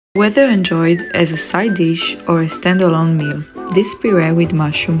Whether enjoyed as a side dish or a standalone meal, this puree with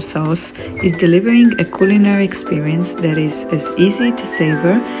mushroom sauce is delivering a culinary experience that is as easy to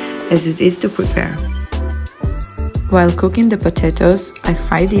savor as it is to prepare. While cooking the potatoes, I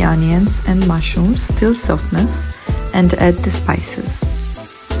fry the onions and mushrooms till softness and add the spices.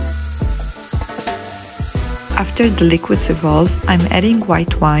 After the liquids evolve, I'm adding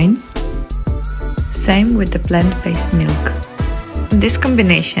white wine. Same with the plant-based milk. This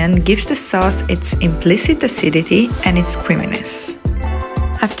combination gives the sauce its implicit acidity and its creaminess.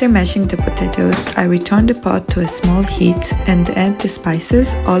 After mashing the potatoes, I return the pot to a small heat and add the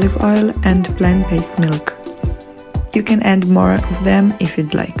spices, olive oil and plant-based milk. You can add more of them if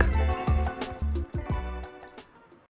you'd like.